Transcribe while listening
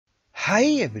Hi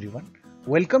everyone,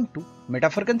 welcome to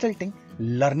Metaphor Consulting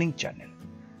Learning Channel.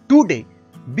 Today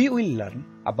we will learn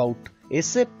about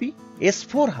SAP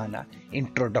S/4HANA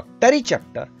Introductory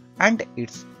Chapter and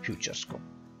its future scope.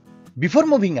 Before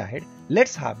moving ahead,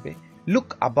 let's have a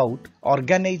look about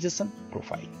organization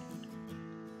profile.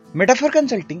 Metaphor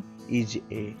Consulting is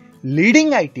a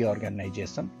leading IT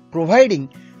organization providing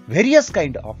various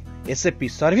kinds of SAP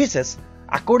services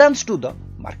according to the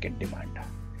market demand.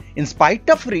 In spite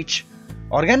of which,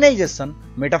 organization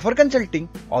Metaphor Consulting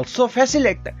also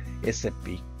facilitates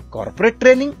SAP corporate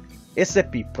training,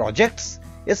 SAP projects,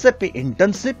 SAP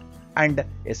internship and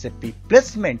SAP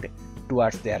placement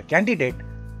towards their candidate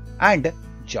and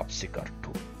job seeker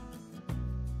too.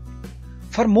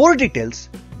 For more details,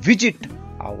 visit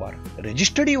our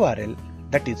registered URL,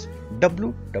 that is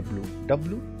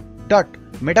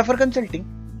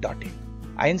www.metaphourconsulting.in.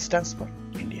 IN stands for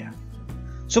India.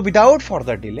 So without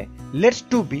further delay, let's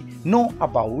know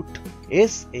about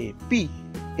SAP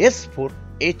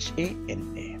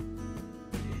S/4HANA.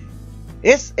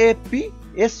 SAP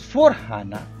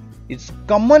S/4HANA is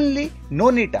commonly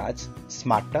known as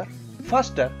smarter,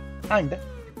 faster and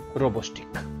robustic.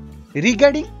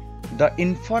 Regarding the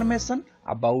information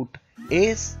about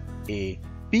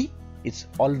SAP is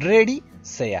already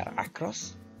shared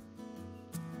across.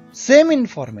 Same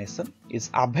information is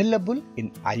available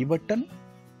in I button,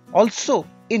 also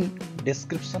in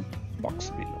description box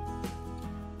below.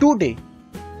 Today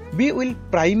we will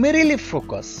primarily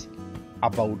focus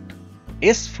about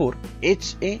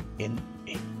S/4HANA.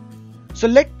 So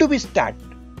let's start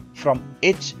from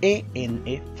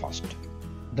HANA first.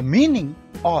 The meaning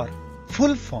or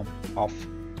full form of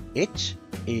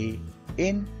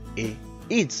HANA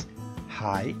is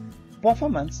High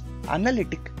Performance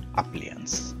Analytic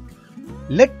Appliance.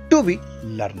 Let's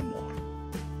learn more.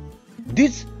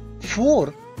 These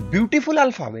four beautiful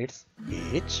alphabets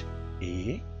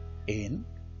HANA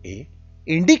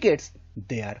indicates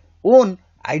their own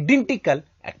identical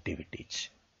activities.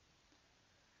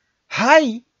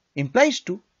 High implies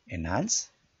to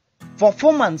enhance,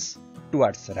 performance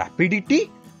towards rapidity,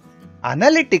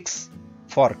 analytics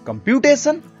for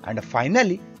computation and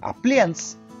finally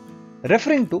appliance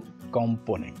referring to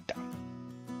component.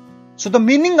 So the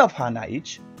meaning of HANA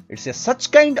is it's a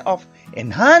such kind of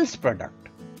enhanced product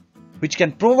which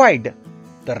can provide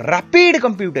the rapid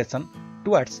computation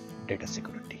towards data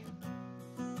security.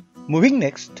 Moving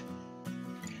next,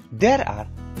 there are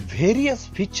various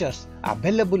features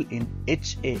available in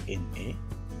HANA.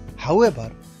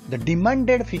 However, the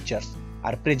demanded features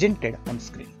are presented on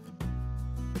screen.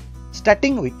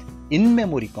 Starting with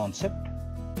in-memory concept,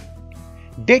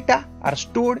 data are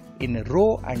stored in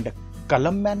row and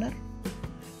column manner,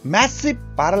 massive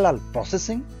parallel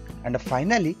processing and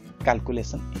finally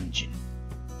calculation engine.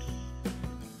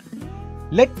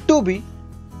 Let's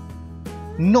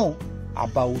know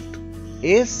about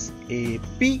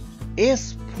SAP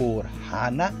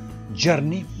S/4HANA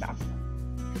Journey Map.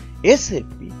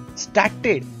 SAP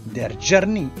started their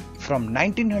journey from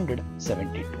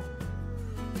 1972.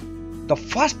 The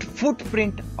first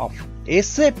footprint of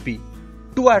SAP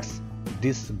towards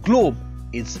this globe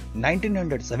is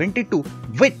 1972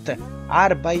 with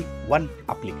R/1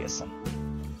 application.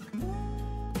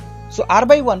 So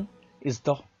R/1 is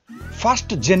the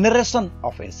first generation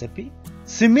of SAP.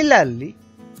 Similarly,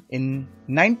 in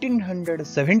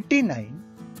 1979,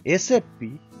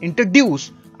 SAP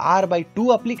introduced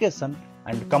R/2 application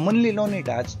and commonly known it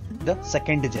as the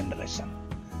second generation.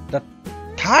 The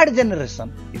third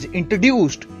generation is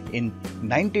introduced in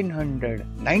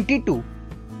 1992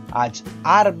 as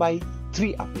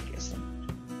R/3 application.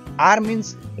 R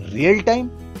means real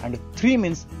time and 3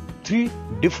 means 3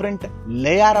 different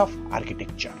layer of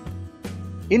architecture.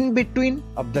 In between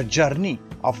of the journey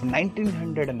of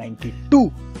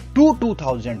 1992 to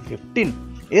 2015,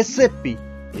 SAP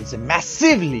is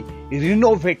massively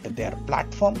renovated their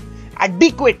platform,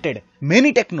 adequated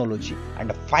many technology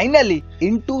and finally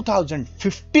in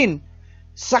 2015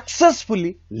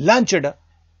 successfully launched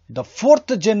the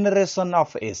fourth generation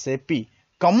of SAP,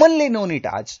 commonly known it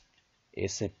as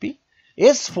SAP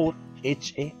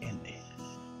S/4HANA.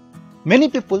 Many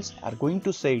people are going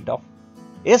to say it of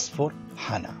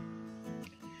S/4HANA.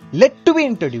 Let we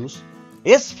introduce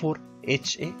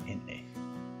S/4HANA.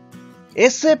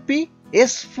 SAP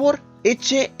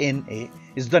S/4HANA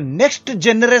is the next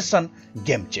generation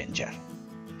game changer.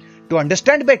 To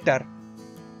understand better,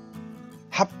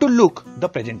 have to look the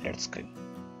presented screen.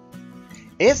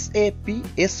 SAP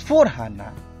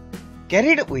S/4HANA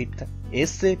carried with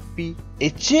SAP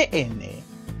HANA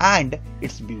and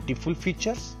its beautiful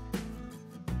features.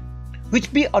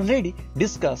 which we already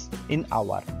discussed in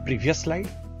our previous slide.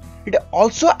 It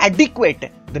also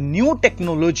adequate the new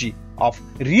technology of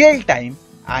real-time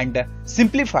and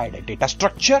simplified data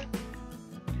structure.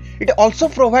 It also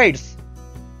provides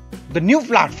the new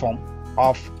platform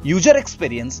of user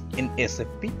experience in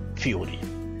SAP Fiori.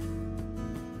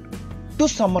 To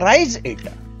summarize it,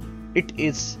 it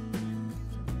is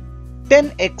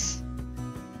 10x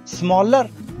smaller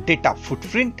data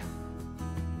footprint,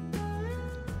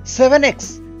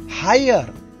 7x higher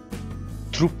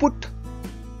throughput,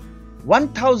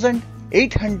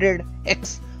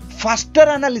 1800x faster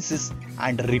analysis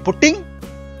and reporting,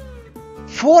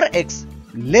 4x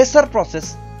lesser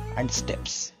process and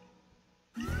steps.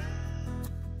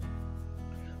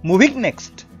 Moving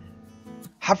next,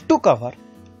 have to cover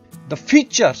the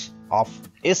features of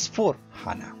S4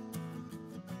 HANA.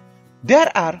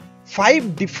 There are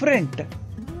 5 different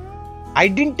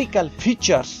identical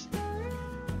features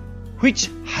which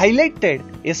highlighted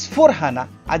S4 HANA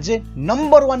as a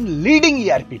 #1 leading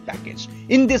ERP package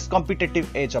in this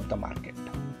competitive age of the market.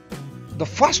 The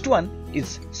first one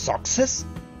is success.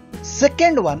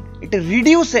 Second one, it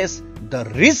reduces the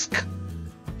risk.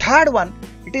 Third one,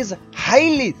 it is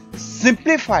highly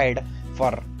simplified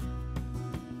for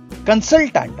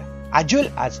consultant as well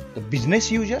as the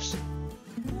business users.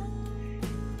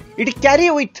 It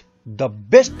carry with the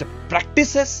best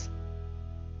practices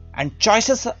and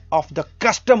choices of the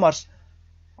customers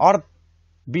or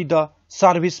be the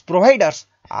service providers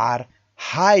are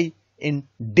high in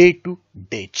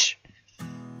day-to-day.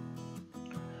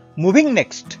 Moving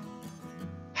next,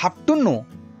 have to know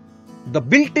the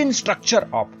built-in structure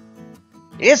of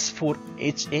S4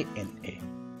 HANA.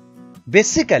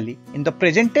 Basically, in the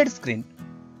presented screen,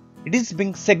 it is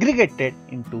being segregated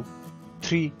into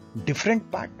 3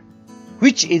 different parts,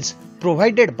 which is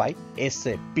provided by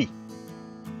SAP.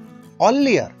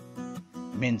 Earlier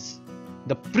means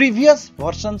the previous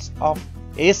versions of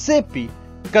SAP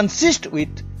consist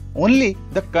with only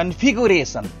the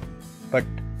configuration, but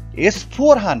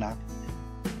S4 HANA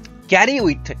carry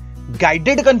with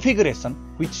guided configuration,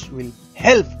 which will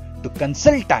help to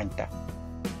consultant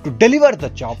to deliver the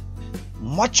job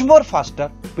much more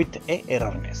faster with a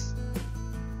errorless.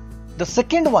 The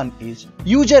second one is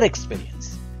user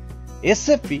experience.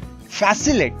 SAP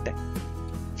facilitate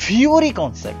Fiori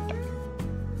concept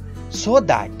so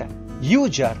that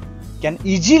user can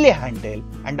easily handle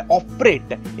and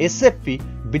operate SAP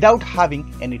without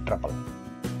having any trouble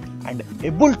and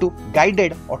able to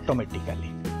guided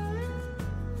automatically.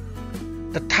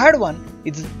 The third one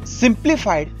is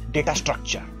simplified data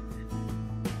structure.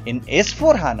 In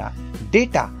S4 HANA,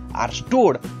 data are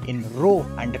stored in row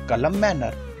and column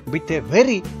manner with a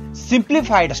very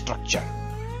simplified structure.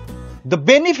 The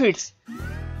benefits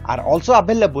are also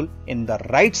available in the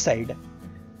right side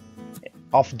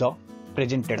of the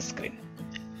presented screen.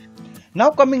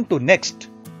 Now coming to next,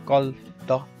 called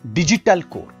the digital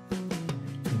core.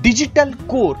 Digital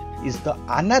core is the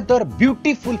another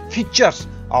beautiful features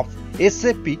of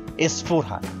SAP S4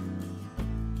 HANA.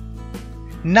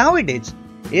 Nowadays,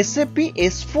 SAP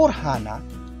S4 HANA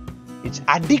is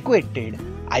adequated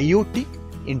IoT,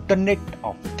 Internet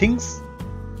of Things,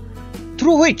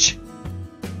 through which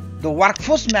the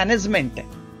workforce management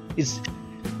is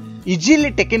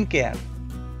easily taken care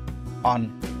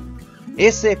on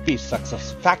SAP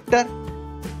Success Factor,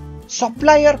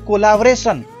 supplier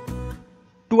collaboration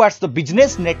towards the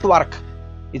business network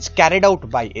is carried out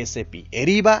by SAP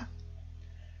Ariba,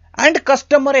 and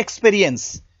customer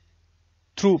experience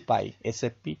through by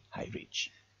SAP Hybrid.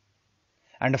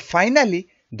 And finally,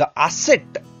 the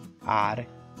assets are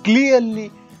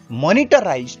clearly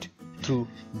monitored through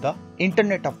the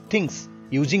Internet of Things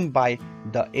using by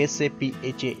the SAP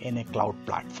HANA Cloud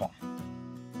Platform.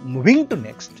 Moving to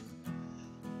next,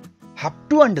 have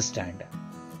to understand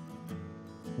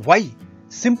why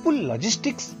simple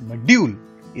logistics module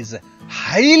is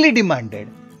highly demanded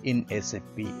in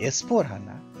SAP S4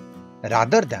 HANA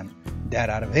rather than there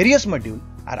are various modules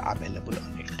are available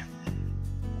on it.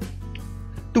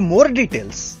 To more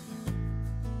details,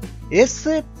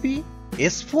 SAP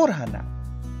S4 HANA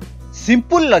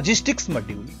simple logistics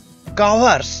module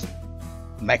covers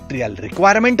material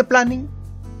requirement planning,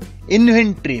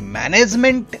 inventory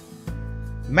management,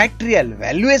 material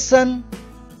valuation,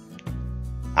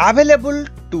 available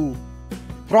to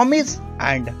promise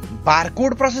and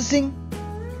barcode processing,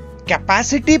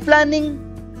 capacity planning,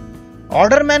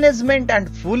 order management and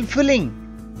fulfilling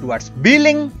towards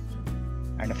billing,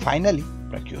 and finally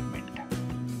procurement.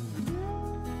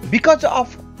 Because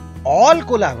of all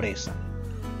collaboration,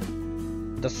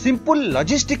 the simple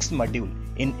logistics module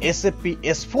in SAP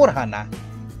S4 HANA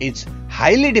is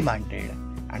highly demanded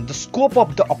and the scope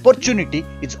of the opportunity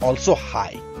is also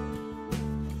high.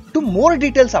 To more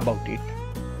details about it,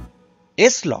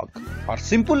 S-log or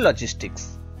simple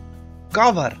logistics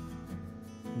cover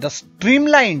the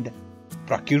streamlined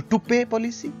procure to pay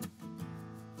policy,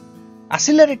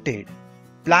 accelerated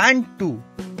plan to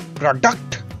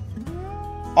product,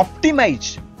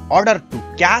 optimized order to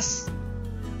cash,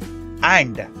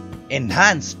 and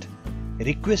enhanced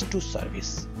request to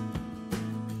service.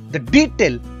 The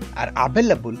details are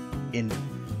available in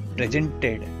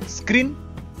presented screen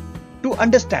to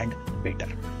understand better.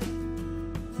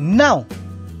 Now,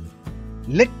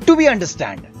 let we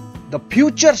understand the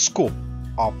future scope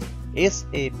of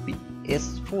SAP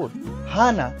S4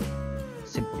 HANA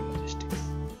Simple Logistics.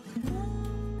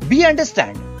 We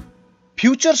understand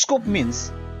future scope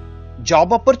means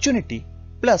job opportunity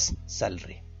plus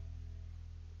salary.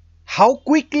 How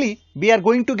quickly we are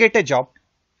going to get a job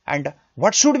and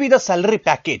what should be the salary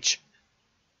package.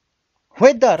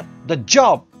 Whether the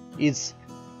job is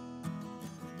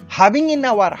having in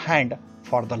our hand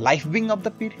for the life being of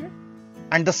the period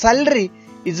and the salary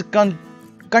is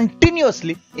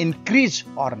continuously increased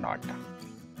or not.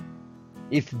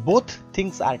 If both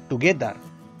things are together,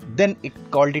 then it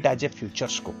called it as a future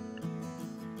scope.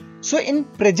 So in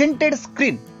presented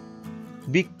screen,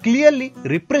 we clearly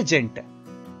represent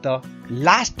the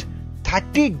last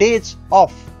 30 days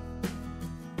of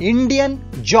Indian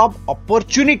job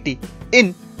opportunity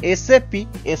in SAP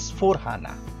S4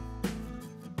 HANA.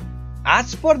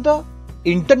 As per the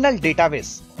internal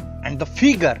database and the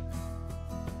figure,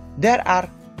 there are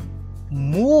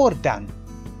more than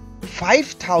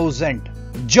 5,000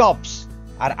 jobs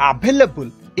are available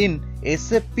in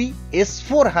SAP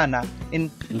S4 HANA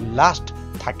in last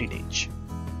 30 days.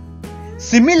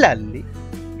 Similarly,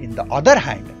 in the other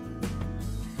hand,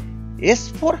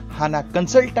 S4 HANA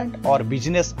consultant or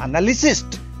business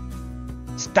analyst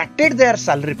started their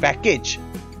salary package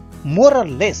more or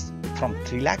less from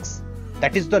 3 lakhs,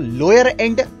 that is the lower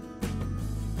end.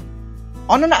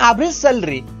 On an average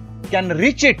salary can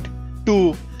reach it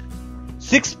to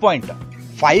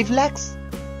 6.5 lakhs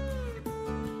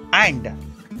and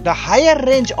the higher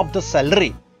range of the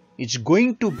salary is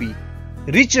going to be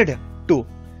reached to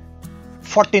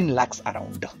 14 lakhs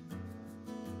around.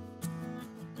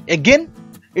 Again,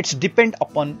 it's depend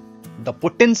upon the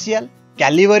potential,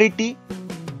 caliberity,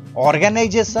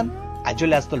 organization as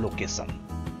well as the location.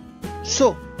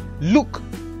 So, look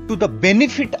to the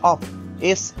benefit of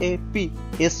SAP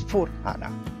S4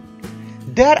 HANA.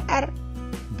 There are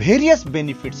various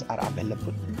benefits are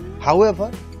available.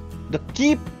 However, the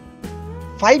key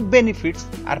 5 benefits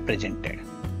are presented.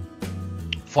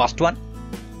 First one,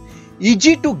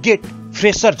 easy to get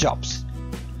fresher jobs.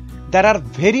 There are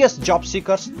various job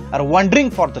seekers are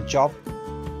wondering for the job.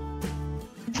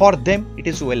 For them, it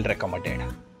is well recommended.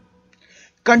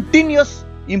 Continuous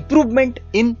improvement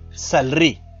in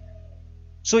salary.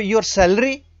 So your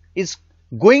salary is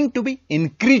going to be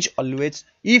increased always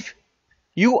if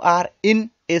you are in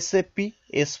SAP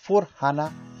S4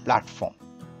 HANA platform.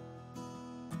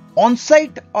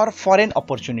 On-site or foreign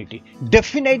opportunity.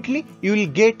 Definitely you will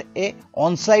get a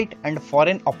on-site and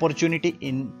foreign opportunity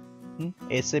in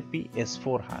SAP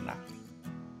S4 HANA.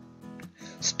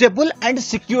 Stable and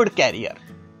secured career.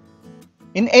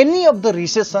 In any of the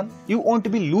recession, you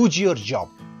won't be lose your job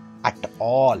at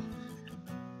all.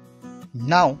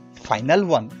 Now, final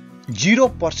one,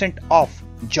 0% of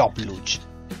job lose.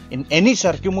 In any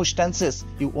circumstances,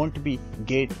 you won't be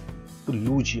get to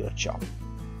lose your job.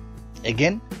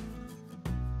 Again,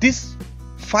 these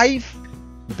 5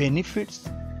 benefits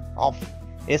of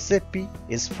SAP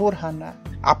S4 HANA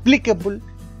applicable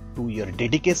to your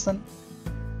dedication,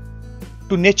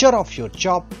 to nature of your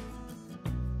job,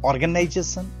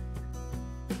 organization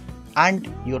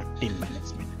and your team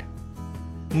management.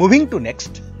 Moving to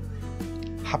next,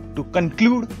 have to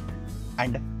conclude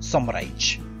and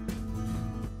summarize.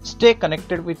 Stay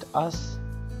connected with us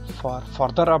for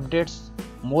further updates,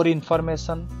 more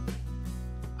information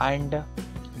and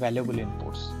valuable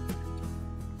inputs.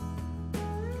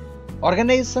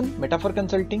 Organization Metaphor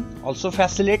Consulting also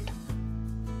facilitate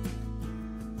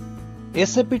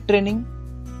SAP training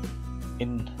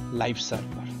in live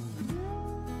server.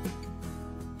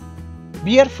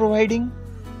 We are providing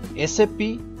SAP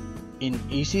in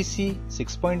ECC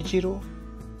 6.0,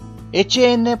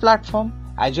 HANA platform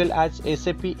as well as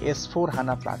SAP S4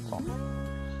 HANA platform.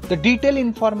 The detailed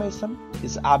information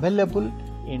is available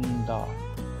in the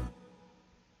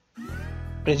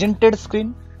presented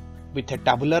screen with a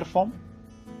tabular form.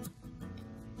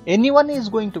 Anyone is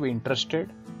going to be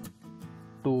interested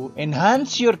to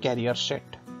enhance your career set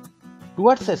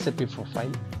towards SAP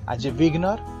profile as a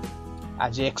beginner,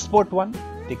 as an expert one,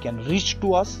 they can reach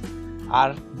to us.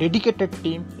 Our dedicated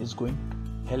team is going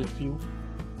to help you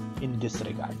in this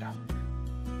regard.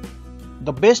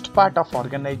 The best part of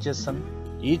organization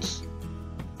is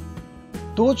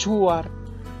those who are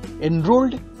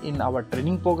enrolled in our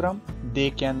training program, they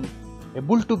can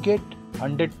able to get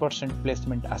 100%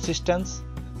 placement assistance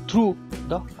through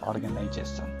the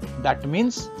organization. That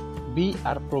means we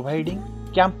are providing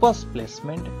campus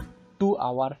placement to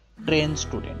our trained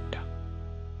student.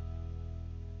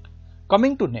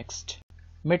 Coming to next,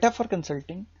 Metaphor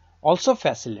Consulting also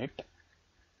facilitate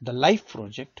the live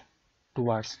project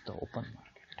towards the open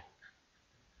market.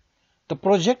 The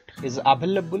project is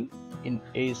available in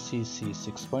ACC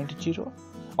 6.0,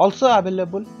 also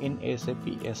available in SAP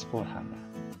S/4HANA.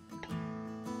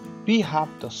 We have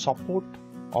the support,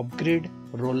 upgrade,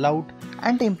 rollout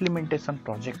and implementation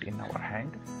project in our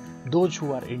hand. Those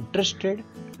who are interested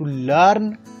to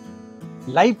learn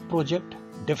live project,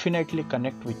 definitely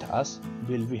connect with us.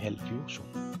 Will we help you soon.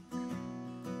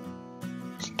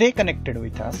 Stay connected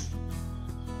with us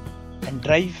and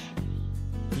drive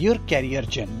your career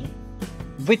journey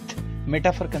with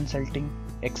Metaphor Consulting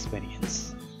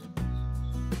experience.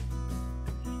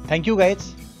 Thank you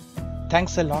guys.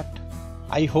 Thanks a lot.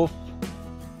 I hope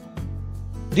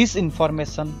this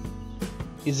information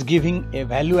is giving a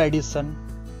value addition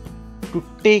to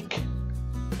take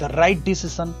the right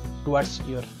decision towards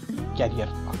your career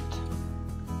path.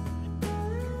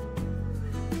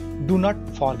 Do not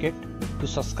forget to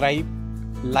subscribe,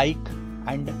 like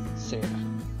and share.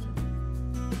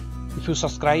 If you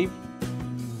subscribe,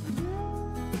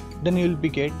 then you will be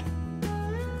get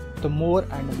the more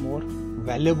and more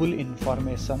valuable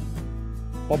information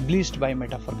published by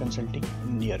Metaphor Consulting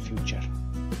in near future.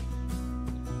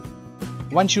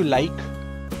 Once you like,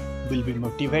 will be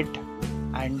motivated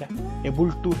and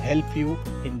able to help you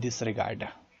in this regard.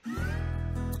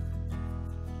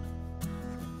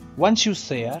 Once you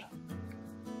share,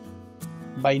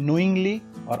 by knowingly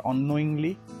or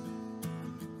unknowingly,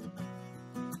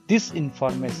 this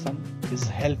information is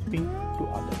helping to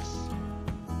others.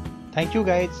 Thank you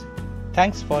guys.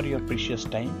 Thanks for your precious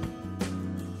time.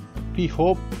 We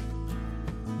hope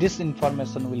this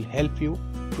information will help you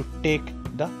to take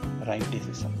the right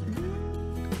decision.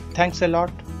 Thanks a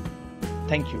lot.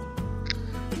 Thank you.